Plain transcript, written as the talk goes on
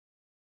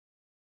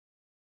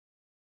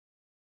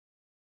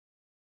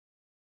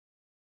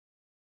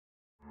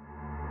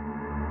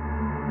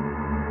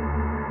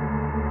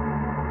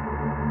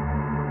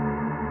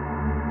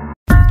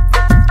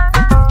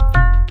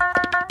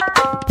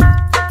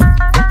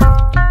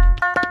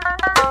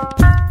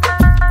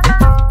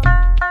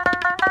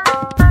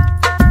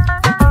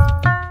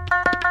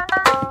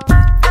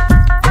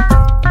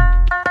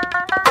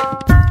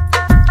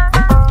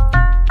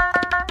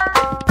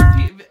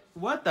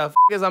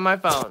is on my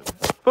phone.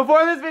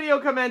 Before this video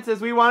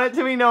commences, we want it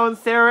to be known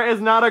Sarah is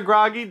not a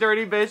groggy,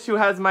 dirty bitch who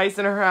has mice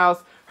in her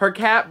house. Her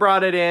cat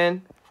brought it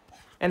in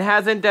and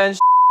hasn't done to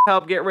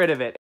help get rid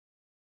of it.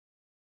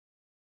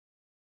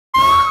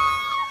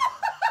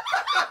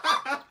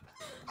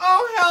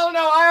 Oh, hell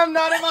no, I am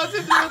not about to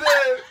do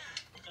this.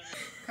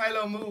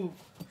 Kylo, move.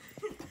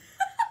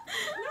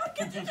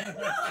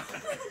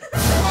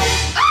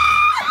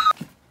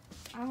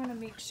 I want to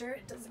make sure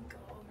it doesn't go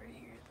over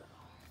here, though.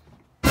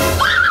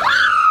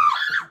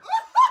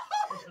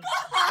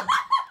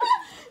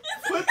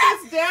 Put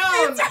this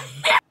down.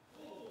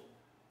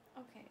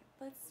 Okay,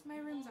 my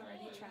room's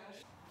already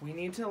trashed. We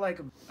need to like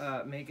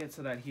make it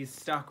so that he's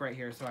stuck right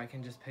here so I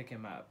can just pick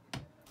him up.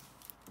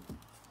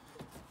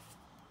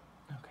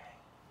 Okay.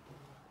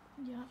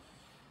 Yeah.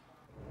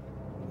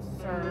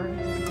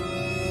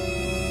 Sir.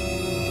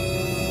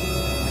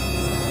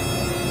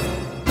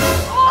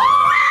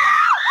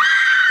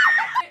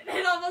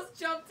 It almost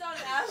jumped on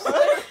Ashley.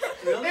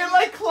 Really? It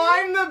like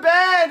climbed the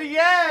bed,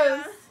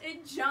 yes! Yeah,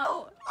 it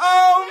jumped.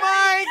 Oh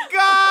my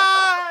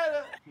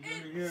god!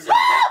 It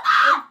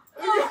jumped!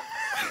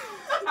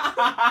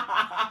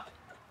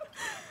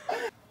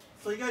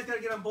 So you guys gotta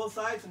get on both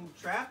sides and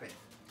trap it.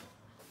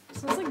 It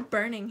smells like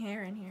burning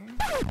hair in here.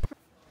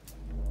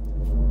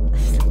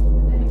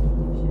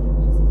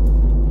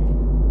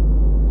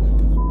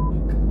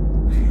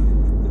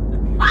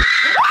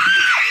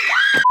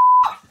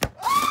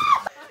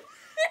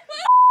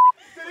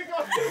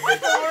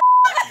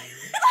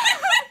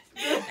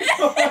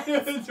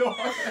 The door.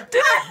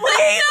 Did it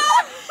bleed?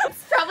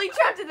 It's probably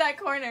trapped in that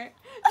corner.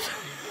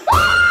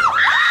 Oh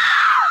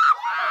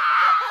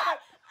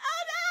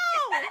no!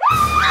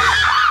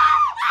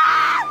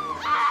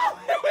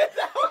 It went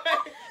that way.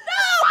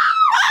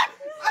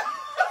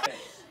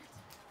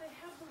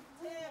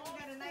 You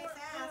got a nice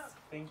ass.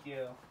 Thank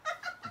you.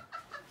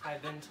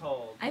 I've been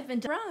told. I've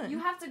been run. You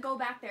have to go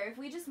back there. If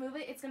we just move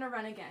it, it's gonna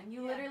run again.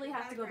 You literally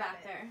have to go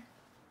back there.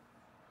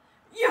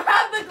 You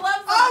have the gloves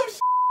on. Oh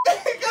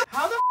shit!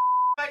 How the am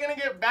I gonna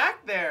get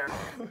back there?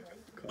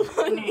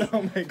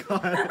 Oh my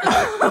god.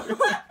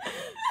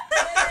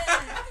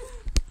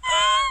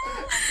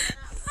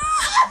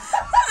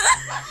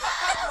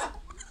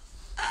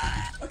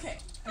 Okay.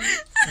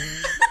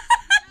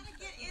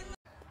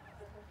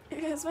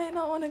 You guys might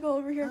not want to go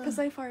over here because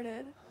I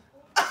farted.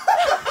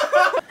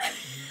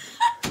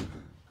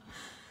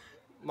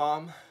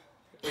 Mom,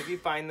 if you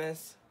find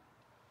this,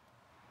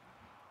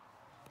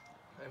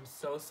 I'm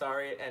so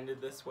sorry it ended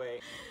this way.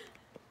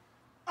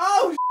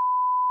 Oh,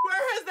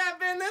 where has that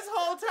been this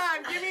whole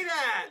time? Give me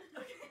that.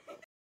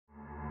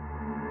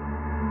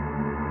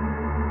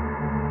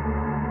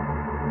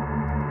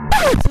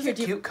 This is a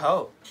cute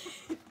coat.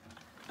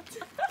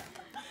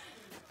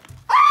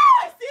 Oh,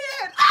 I see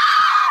it!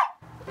 Ah!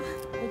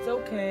 It's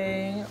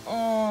okay.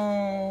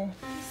 Oh.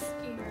 I'm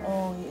scared.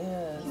 Oh, he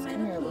is.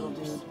 Come here, little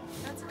dude.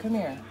 Come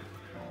here.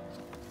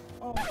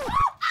 Oh.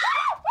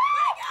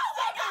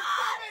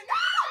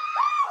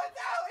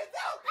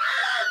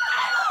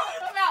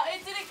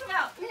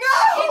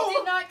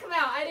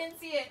 I didn't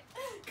see it.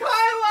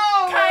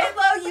 Kylo!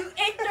 Kylo, you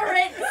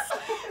ignorant!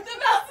 The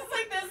mouse is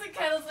like this and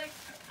Kylo's like,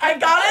 I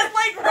got it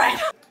like right.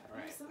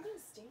 Something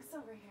stinks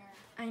over here.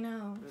 I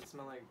know. Does it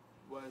smell like,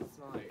 what does it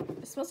smell like?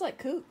 It smells like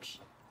cooch.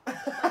 I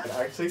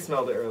actually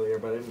smelled it earlier,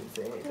 but I didn't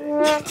say anything.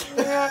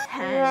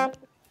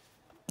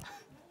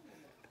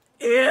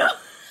 Ew.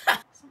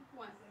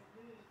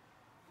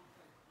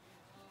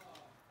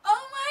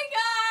 Oh my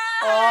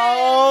god!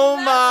 Oh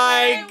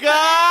my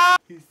god!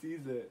 He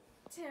sees it.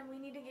 Tim, we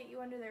need to get you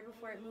under there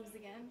before it moves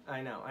again.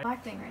 I know.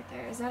 Black thing right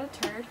there. Is that a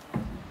turd?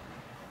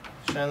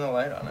 Shine the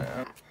light on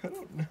it. I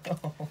don't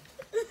know.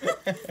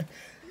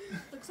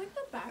 Looks like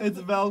the back. It's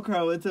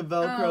Velcro. It's a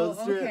Velcro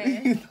strip.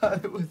 okay. He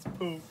thought it was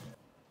poop.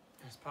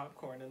 There's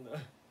popcorn in the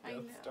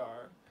Death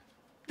Star.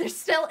 There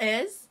still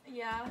is?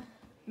 Yeah.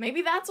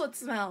 Maybe that's what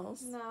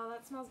smells. No,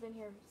 that smell's been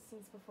here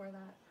since before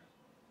that.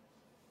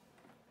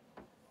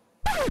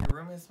 Your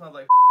room has smelled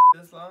like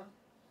this long?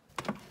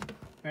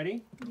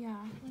 Ready? Yeah.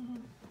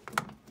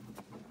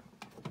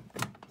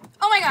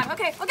 Oh my god,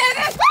 okay, okay, okay!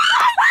 Grab it!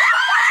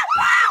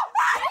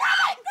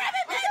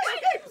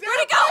 Where'd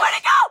it go? Where'd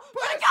it go?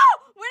 Where'd it go?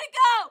 Where'd it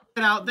go? Is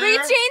it out there? Reach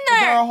in Is there!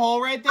 there a hole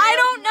right there? I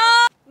don't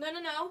know! No, no,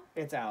 no.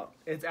 It's out.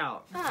 It's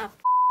out. Ah,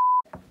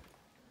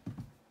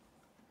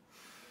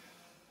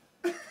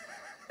 It's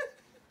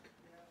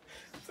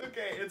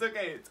okay. It's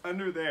okay. It's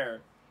under there.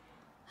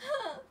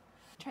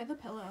 try the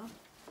pillow.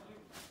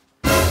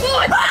 Okay.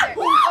 Okay,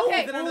 All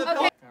okay.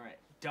 right.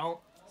 Don't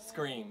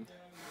scream.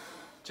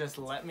 Just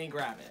let me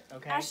grab it,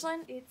 okay?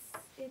 Ashlyn,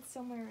 It's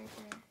somewhere right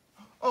there.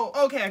 Oh,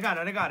 okay. I got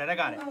it. I got it. I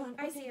got it. Oh,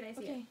 I see it. I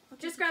see it.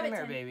 just grab Come it,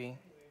 here, Tim. baby.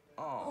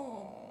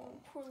 Oh.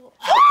 Poor little.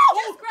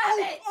 Just grab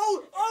it!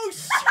 Oh,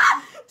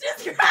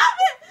 Just grab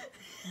it!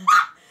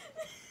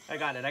 I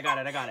got it. I got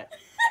it. I got it.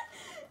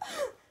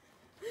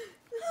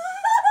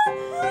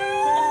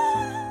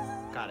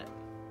 Got it.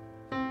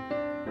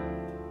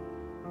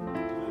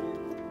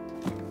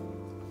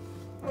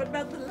 What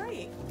about the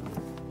light?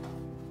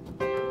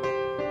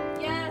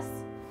 Yes.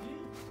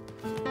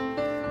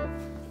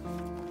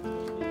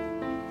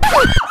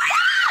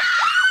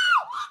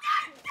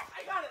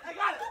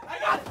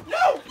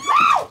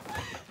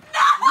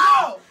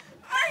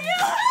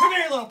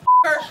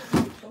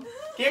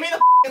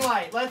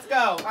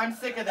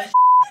 sick of this.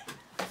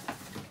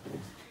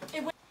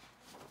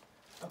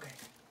 Okay.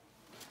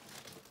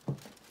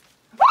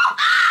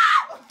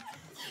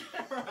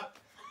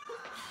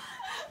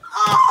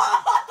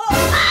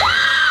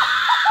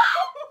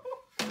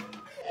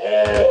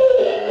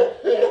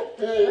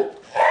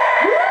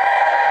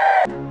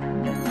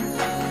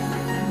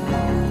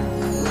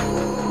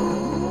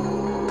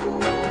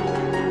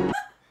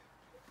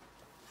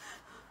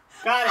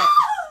 Got it.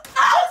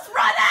 Alice,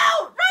 run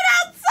out! Run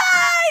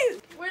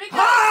outside! Where'd it go?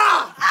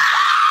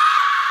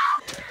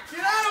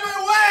 Get out of my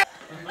way!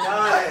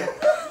 Got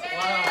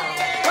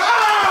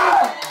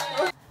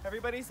it.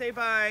 Everybody say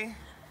bye.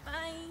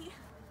 Bye.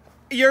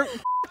 You're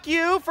f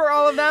you for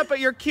all of that, but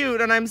you're cute,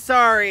 and I'm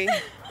sorry.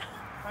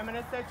 I'm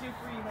gonna set you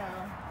free now.